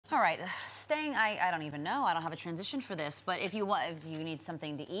right, staying, I don't even know, I don't have a transition for this, but if you need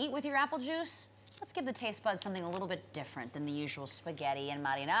something to eat with your apple juice, let's give the taste buds something a little bit different than the usual spaghetti and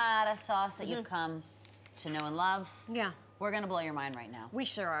marinara sauce that you've come to know and love. Yeah. We're gonna blow your mind right now. We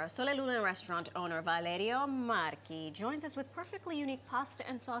sure are. Sole Luna restaurant owner Valerio Marchi joins us with perfectly unique pasta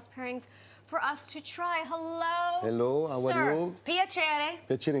and sauce pairings for us to try. Hello. Hello, how are you? Piacere.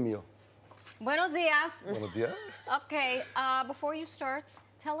 Piacere mio. Buenos dias. Buenos dias. Okay, before you start,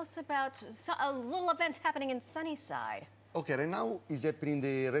 tell us about a little event happening in Sunnyside. Okay, right now is happening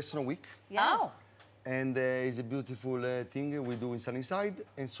the restaurant week. Yes. Oh. And it's a beautiful thing we do in Sunnyside.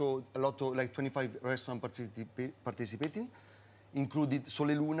 And so a lot of, like 25 restaurants participating, included Sole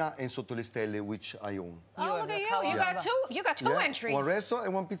Luna and Sotto le Stelle, which I own. Oh, look at you. You got two entries. One restaurant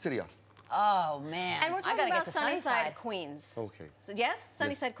and one pizzeria. Oh, man. And we're talking about Sunnyside, Queens. Okay. So, yes?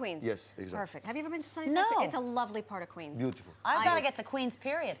 Sunnyside, Queens? Yes, exactly. Perfect. Have you ever been to Sunnyside? No. It's a lovely part of Queens. Beautiful. I've got to get to Queens,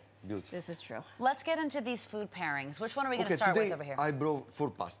 period. Beautiful. This is true. Let's get into these food pairings. Which one are we going to start today with over here? I brought 4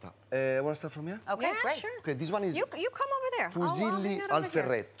 pasta. Want to start from here? Okay, Yeah, great. sure. Okay, this one is You come over there. fusilli I'll al hang out over here.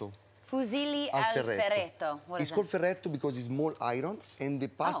 ferretto. Fusilli al ferretto. What is It's called ferretto because it's small iron, and the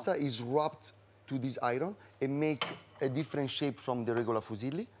pasta is wrapped to this iron and make a different shape from the regular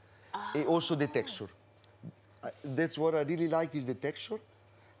fusilli, and also the texture. That's what I really like is the texture.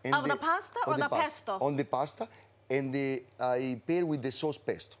 And Of the pasta or the pesto? On the pasta, and I pair with the sauce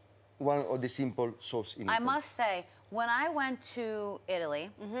pesto, one of the simple sauce in Italy. I must say, when I went to Italy,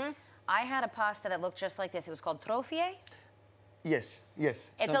 I had a pasta that looked just like this. It was called trofie. Yes, yes.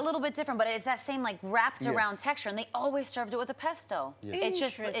 It's a little bit different, but it's that same like wrapped Yes. around texture, and they always served it with a pesto. Yes.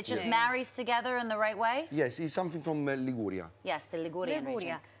 It just marries together in the right way. Yes, it's something from Liguria. Yes, the Ligurian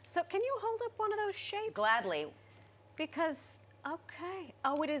region. So can you hold up one of those shapes? Gladly. Because, okay.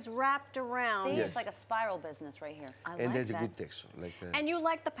 Oh, it is wrapped around. See, Yes. it's like a spiral business right here. I And like there's that. a good texture. Like, And you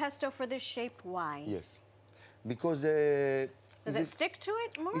like the pesto for this shape? Why? yes. Because Does it stick to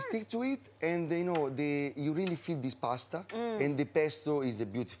it more? you stick to it, and you know you really feel this pasta, and the pesto is a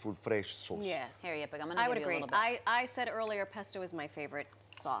beautiful fresh sauce. Yes. Here, Yipik, I'm gonna I give would you agree. a little bit. I said earlier pesto is my favorite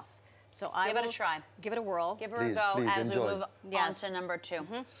sauce. So I Give it a will try. Give it a whirl. Give her Please, a go please, as enjoy. we move Yes. on to number 2.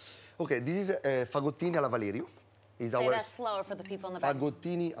 Okay, this is fagottini alla Valerio. Is Say our that slower for the people in the back.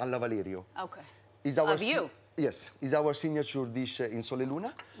 fagottini alla Valerio. Okay. Is our Of you? Yes, is our signature dish in Sole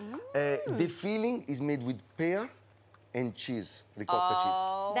Luna. The filling is made with pear and cheese, ricotta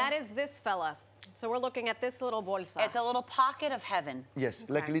cheese. That is this fella. So we're looking at this little bolsa. It's a little pocket of heaven. Yes,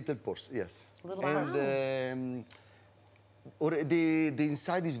 like a little purse, yes. Little and the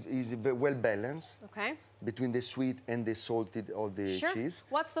inside is well balanced Okay. between the sweet and the salted of the Sure. cheese.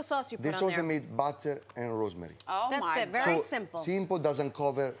 What's the sauce you put The on sauce there? I made butter and rosemary. Oh That's my it. Very So simple. simple doesn't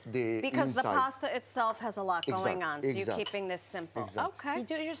cover the Because the inside. pasta itself has a lot going on, so you're exactly. keeping this simple. Exactly. Okay. You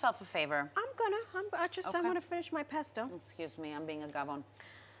do yourself a favor. I'm gonna finish my pesto. Excuse me, I'm being a gavon.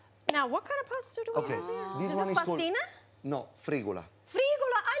 Now, what kind of pasta do we Okay, have here? this Is one this is called... pastina? No, frigola.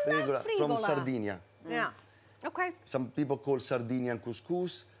 Frigola. I love frigola. From Sardinia. Yeah. Okay. Some people call Sardinian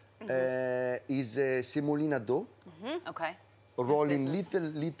couscous. Is semolina dough, Okay. rolled in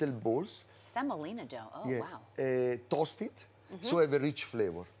little balls. Semolina dough. Oh, Yeah, wow. toast it, so have a rich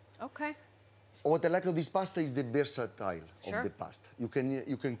flavor. Okay. What I like of this pasta is the versatile Sure. of the pasta. You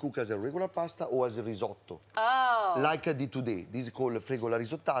can cook as a regular pasta or as a risotto. Oh. Like I did today. This is called frigola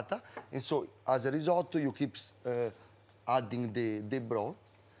risottata. And so as a risotto, you keep adding the broth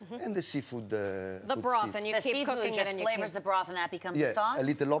and the seafood. The broth, and you The keep seafood cooking just it, and you flavors keep... the broth, and that becomes yeah, the sauce? a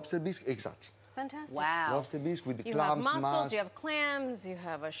little lobster bisque, exactly. Fantastic. Wow. Lobster bisque with the You clams, have mussels, mas. you have clams, you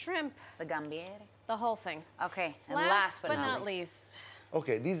have a shrimp, The gambiere. the whole thing. Okay, and Last but not least.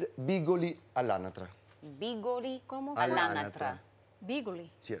 Okay, this is bigoli all'anatra. Bigoli Como? all'anatra. Bigoli.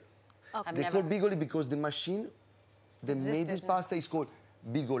 Yeah. I've They never call bigoli because the machine that Is this made this business? pasta is called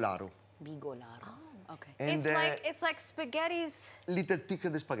bigolaro. Bigolaro. Okay. And It's like spaghetti's little thicker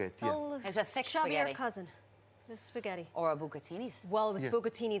the spaghetti. Yeah. little It's a thick chubbier spaghetti. cousin. The spaghetti. Or a bucatini's. Well, it was Yeah.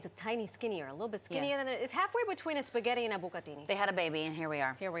 bucatini. It's a tiny skinnier, a little bit skinnier than it. It's halfway between a spaghetti and a bucatini. They had a baby, and here we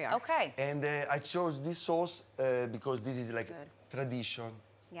are. Here we are. Okay. And I chose this sauce because this is like good. tradition,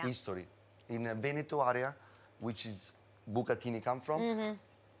 Yeah. history. In Veneto area, which is bucatini come from,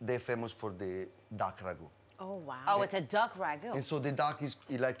 they're famous for the duck ragu. Oh, wow. Oh, it's a duck ragu. And so the duck is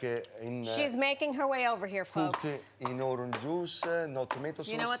like in She's making her way over here, cooked folks. in orange juice, no tomato sauce.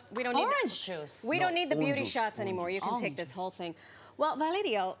 You know what? We don't need Orange juice. We No, don't need the beauty orange juice, shots orange anymore. You juice. can take Orange this juice. whole thing. Well,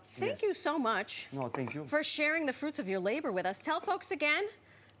 Valerio, thank Yes. you so much No, thank you. for sharing the fruits of your labor with us. Tell folks again,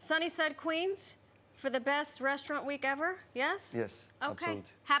 Sunnyside, Queens, for the best restaurant week ever, yes? Yes, Okay, absolutely.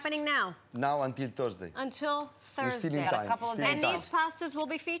 happening now. Now until Thursday. Until You're still Thursday. in Got a time. couple of Still in And time. these pastas will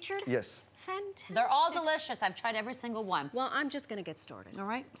be featured? Yes. Fantastic. They're all delicious. I've tried every single one. Well, I'm just gonna get started. All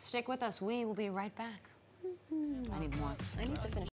right, stick with us. We will be right back. I need more. I need to finish.